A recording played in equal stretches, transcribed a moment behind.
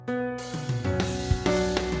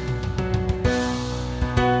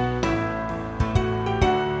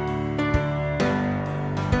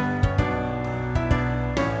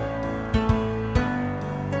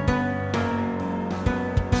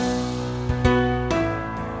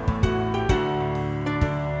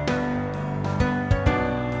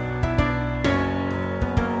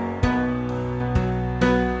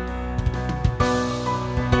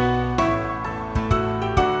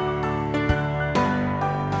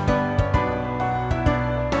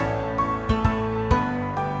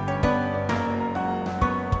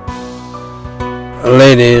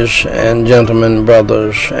Ladies and gentlemen,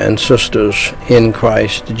 brothers and sisters in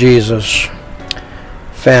Christ Jesus,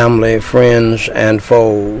 family, friends, and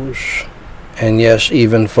foes, and yes,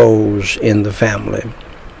 even foes in the family,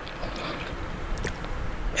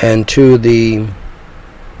 and to the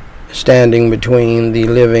standing between the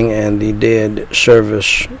living and the dead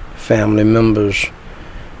service family members,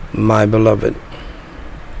 my beloved.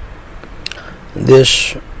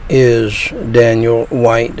 This is Daniel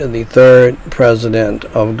Whyte, the third president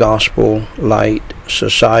of Gospel Light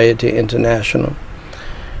Society International,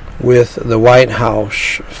 with the White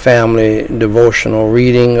House Family Devotional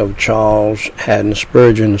reading of Charles Haddon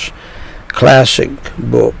Spurgeon's classic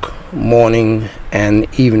book, Morning and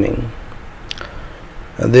Evening.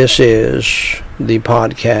 This is the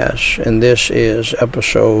podcast, and this is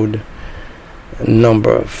episode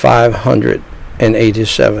number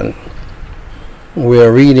 587.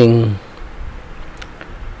 We're reading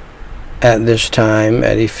at this time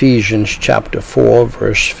at Ephesians chapter 4,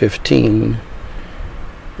 verse 15,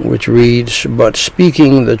 which reads, "But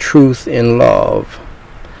speaking the truth in love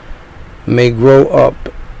may grow up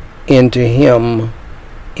into him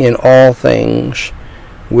in all things,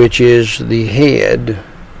 which is the head,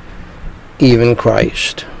 even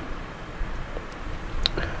Christ."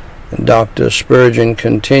 Dr. Spurgeon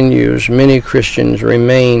continues, "Many Christians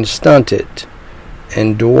remain stunted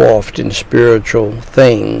and dwarfed in spiritual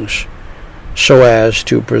things, so as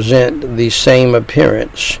to present the same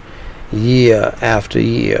appearance year after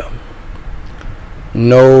year.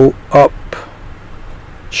 No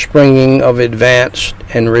upspringing of advanced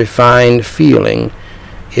and refined feeling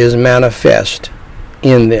is manifest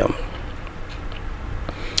in them.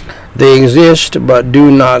 They exist but do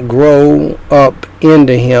not grow up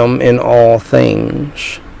into him in all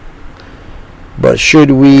things. But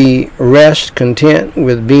should we rest content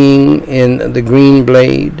with being in the green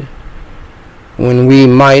blade, when we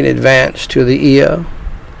might advance to the ear,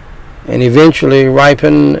 and eventually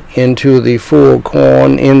ripen into the full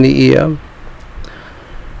corn in the ear?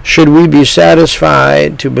 Should we be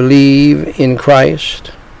satisfied to believe in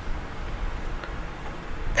Christ,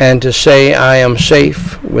 and to say, "I am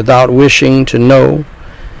safe," without wishing to know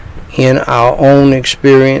in our own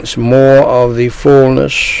experience more of the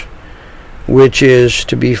fullness which is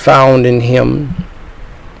to be found in him?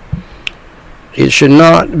 It should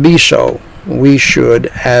not be so. We should,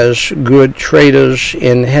 as good traders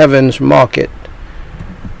in heaven's market,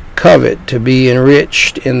 covet to be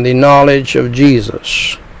enriched in the knowledge of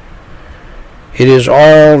Jesus. It is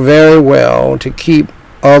all very well to keep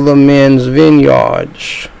other men's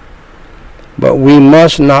vineyards, but we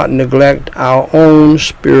must not neglect our own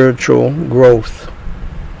spiritual growth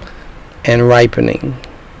and ripening.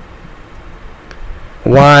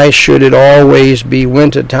 Why should it always be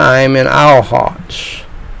winter time in our hearts?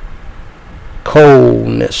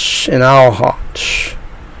 Coldness in our hearts.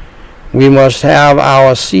 We must have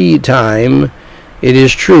our seed time, it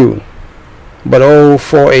is true, but oh,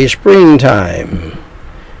 for a springtime,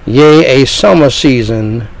 yea, a summer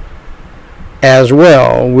season as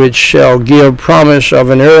well, which shall give promise of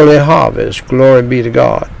an early harvest. Glory be to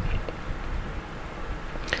God.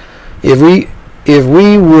 If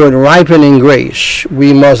we would ripen in grace,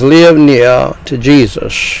 we must live near to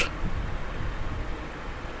Jesus,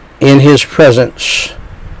 in his presence,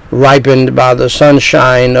 ripened by the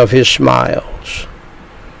sunshine of his smiles.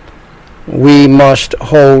 We must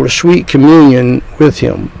hold sweet communion with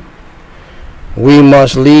him. We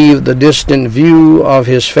must leave the distant view of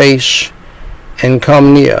his face and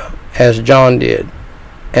come near, as John did,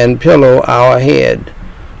 and pillow our head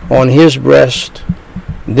on his breast.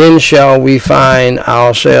 Then shall we find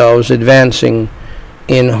ourselves advancing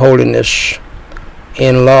in holiness,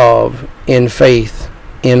 in love, in faith,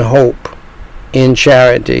 in hope, in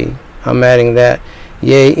charity. I'm adding that.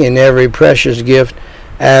 Yea, in every precious gift,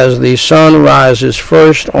 as the sun rises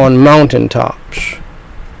first on mountaintops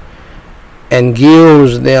and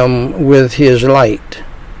gilds them with his light,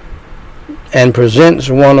 and presents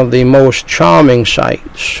one of the most charming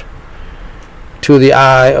sights to the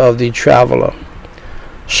eye of the traveler.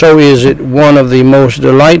 So is it one of the most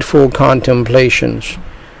delightful contemplations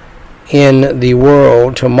in the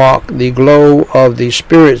world to mark the glow of the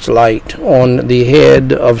Spirit's light on the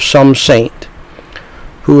head of some saint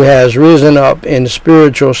who has risen up in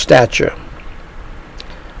spiritual stature,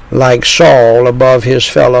 like Saul above his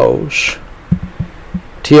fellows,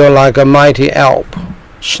 till like a mighty Alp,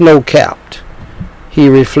 snow-capped, he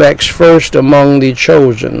reflects first among the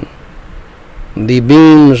chosen the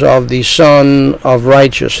beams of the Sun of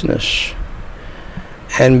Righteousness,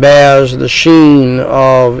 and bears the sheen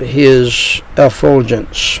of his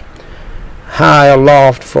effulgence high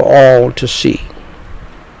aloft for all to see.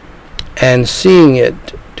 and seeing it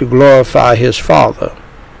to glorify his Father,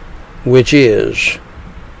 which is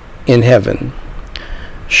in heaven.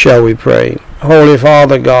 Shall we pray? Holy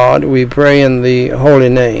Father God, we pray in the holy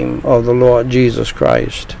name of the Lord Jesus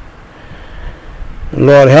Christ.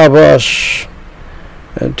 Lord, help us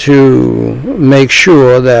to make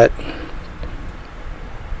sure that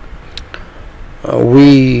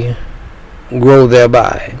we grow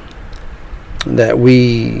thereby, that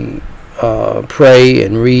we pray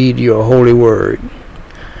and read your holy word,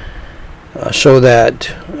 so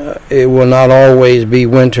that it will not always be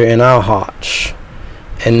winter in our hearts,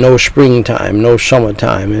 and no springtime, no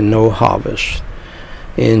summertime, and no harvest.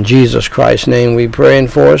 In Jesus Christ's name we pray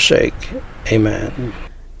and forsake. Amen.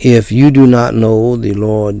 If you do not know the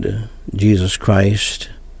Lord Jesus Christ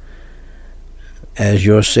as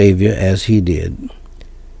your Savior as he did,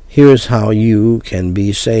 here's how you can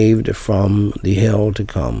be saved from the hell to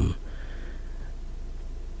come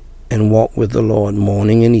and walk with the Lord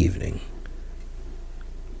morning and evening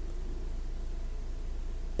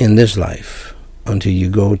in this life until you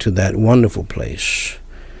go to that wonderful place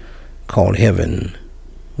called heaven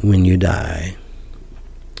when you die.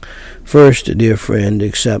 First, dear friend,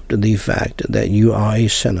 accept the fact that you are a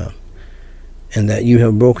sinner and that you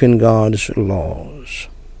have broken God's laws.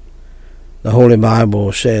 The Holy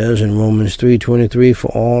Bible says in Romans 3:23, "For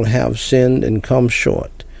all have sinned and come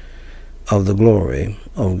short of the glory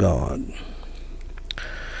of God."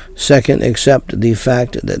 Second, accept the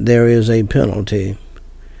fact that there is a penalty.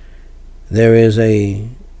 There is a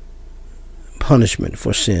punishment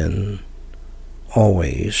for sin,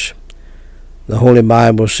 always. The Holy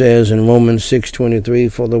Bible says in Romans 6:23,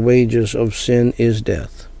 "For the wages of sin is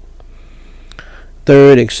death."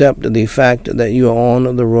 Third, accept the fact that you are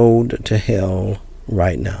on the road to hell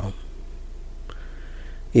right now.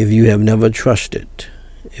 If you have never trusted,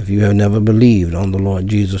 if you have never believed on the Lord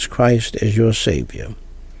Jesus Christ as your Savior,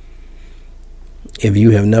 if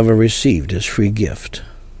you have never received his free gift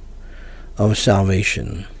of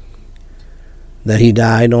salvation, that he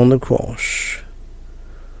died on the cross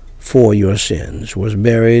for your sins, was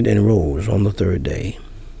buried, and rose on the third day.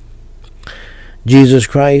 Jesus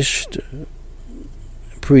Christ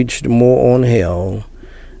preached more on hell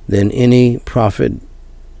than any prophet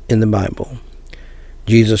in the Bible.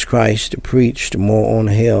 Jesus Christ preached more on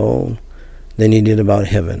hell than he did about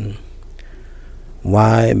heaven.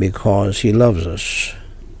 Why? Because he loves us,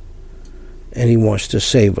 and he wants to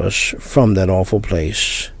save us from that awful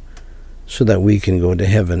place so that we can go to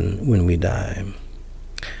heaven when we die.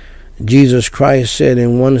 Jesus Christ said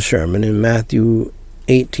in one sermon in Matthew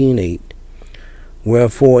 18:8,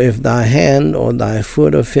 "Wherefore if thy hand or thy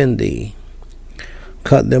foot offend thee,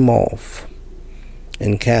 cut them off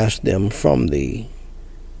and cast them from thee.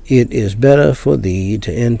 It is better for thee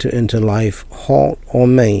to enter into life halt or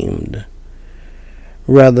maimed,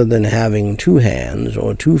 rather than having 2 hands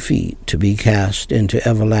or 2 feet to be cast into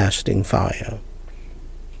everlasting fire."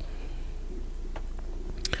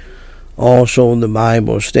 Also, the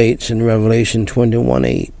Bible states in Revelation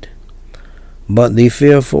 21:8, "But the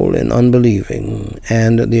fearful and unbelieving,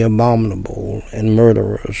 and the abominable, and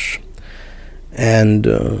murderers, and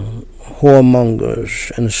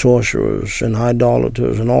whoremongers, and sorcerers, and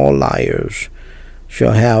idolaters, and all liars,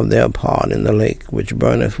 shall have their part in the lake which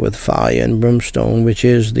burneth with fire and brimstone, which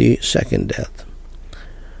is the second death."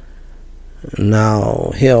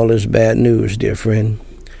 Now, hell is bad news, dear friend.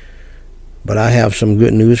 But I have some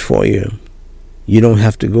good news for you. You don't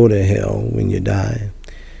have to go to hell when you die.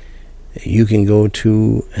 You can go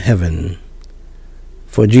to heaven.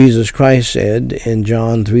 For Jesus Christ said in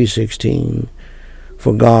John 3:16,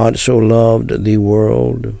 "For God so loved the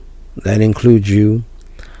world," that includes you,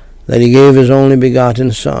 "that he gave his only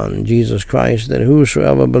begotten Son, Jesus Christ, that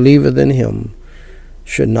whosoever believeth in him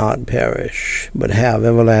should not perish, but have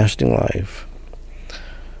everlasting life."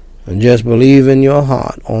 And just believe in your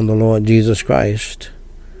heart on the Lord Jesus Christ.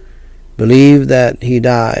 Believe that he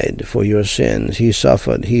died for your sins. He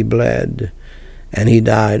suffered, he bled, and he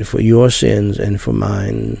died for your sins and for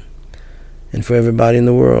mine and for everybody in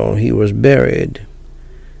the world. He was buried,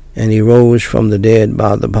 and he rose from the dead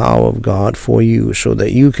by the power of God for you, so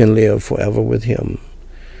that you can live forever with him.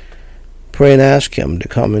 Pray and ask him to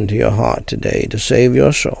come into your heart today to save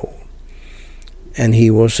your soul, and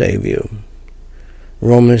he will save you.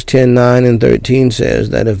 Romans 10:9 and 13 says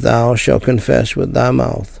that if thou shalt confess with thy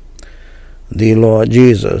mouth the Lord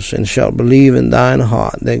Jesus, and shalt believe in thine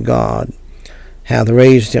heart that God hath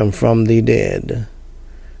raised him from the dead,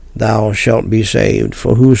 thou shalt be saved.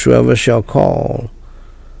 For whosoever shall call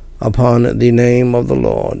upon the name of the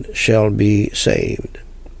Lord shall be saved.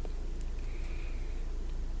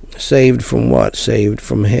 Saved from what? Saved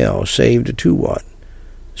from hell. Saved to what?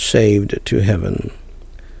 Saved to heaven.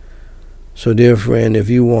 So, dear friend, if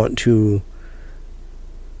you want to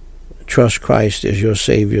trust Christ as your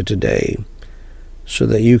Savior today so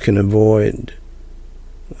that you can avoid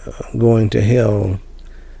going to hell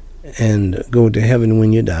and go to heaven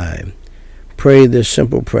when you die, pray this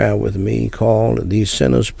simple prayer with me called the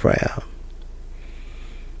Sinner's Prayer.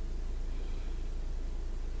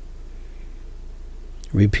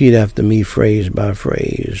 Repeat after me phrase by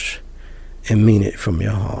phrase and mean it from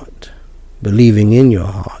your heart, believing in your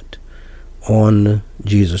heart on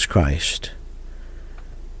Jesus Christ,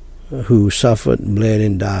 who suffered, bled,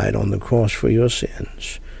 and died on the cross for your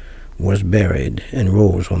sins, was buried, and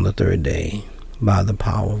rose on the third day by the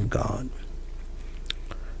power of God.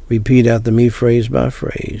 Repeat after me phrase by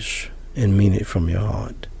phrase and mean it from your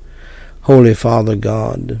heart. Holy Father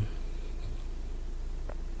God,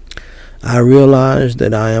 I realize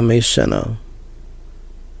that I am a sinner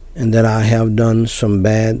and that I have done some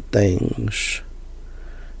bad things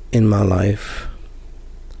in my life.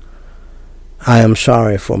 I am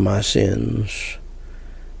sorry for my sins,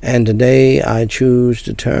 and today I choose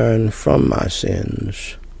to turn from my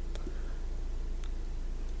sins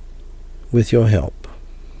with your help.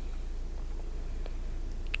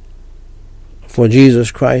 For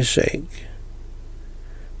Jesus Christ's sake,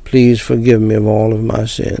 please forgive me of all of my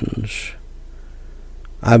sins.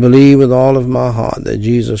 I believe with all of my heart that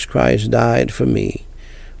Jesus Christ died for me,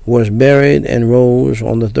 was buried, and rose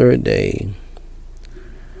on the third day.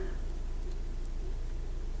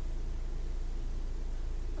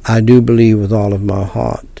 I do believe with all of my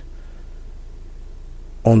heart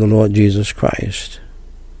on the Lord Jesus Christ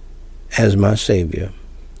as my Savior.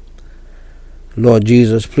 Lord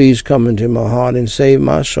Jesus, please come into my heart and save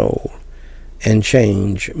my soul and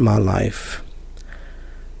change my life.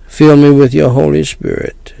 Fill me with your Holy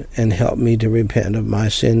Spirit and help me to repent of my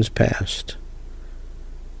sins past.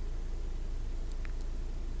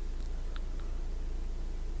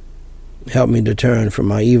 Help me to turn from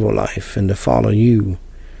my evil life and to follow you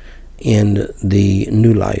in the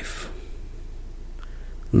new life,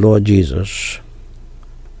 Lord Jesus.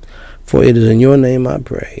 For it is in your name I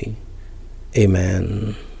pray.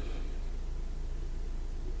 Amen.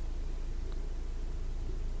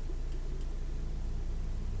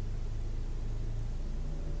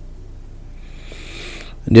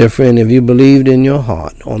 Dear friend, if you believed in your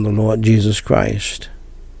heart on the Lord Jesus Christ,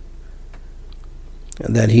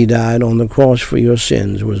 that he died on the cross for your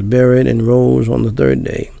sins, was buried, and rose on the third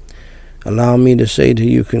day, allow me to say to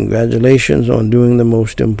you, congratulations on doing the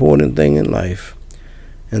most important thing in life,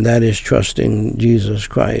 and that is trusting Jesus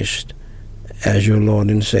Christ as your Lord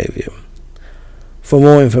and Savior. For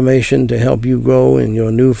more information to help you grow in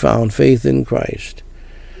your newfound faith in Christ,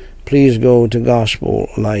 please go to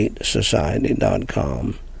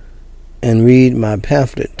GospelLightSociety.com and read my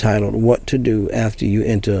pamphlet titled What to Do After You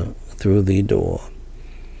Enter Through the Door.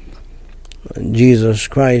 Jesus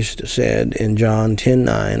Christ said in John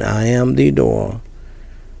 10:9, I am the door.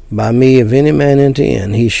 By me, if any man enter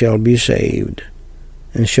in, he shall be saved,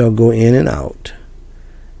 and shall go in and out,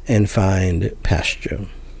 and find pasture.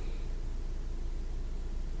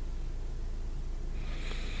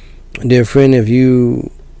 Dear friend, if you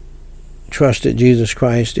trusted Jesus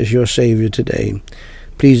Christ as your Savior today,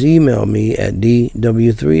 please email me at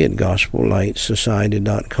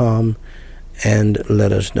dw3@gospellightsociety.com and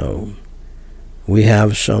let us know. We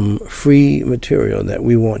have some free material that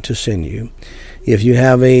we want to send you. If you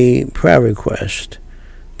have a prayer request,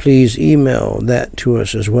 please email that to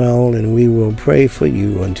us as well, and we will pray for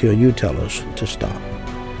you until you tell us to stop.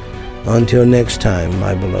 Until next time,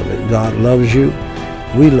 my beloved, God loves you,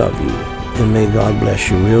 we love you, and may God bless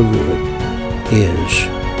you real good, is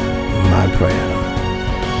my prayer.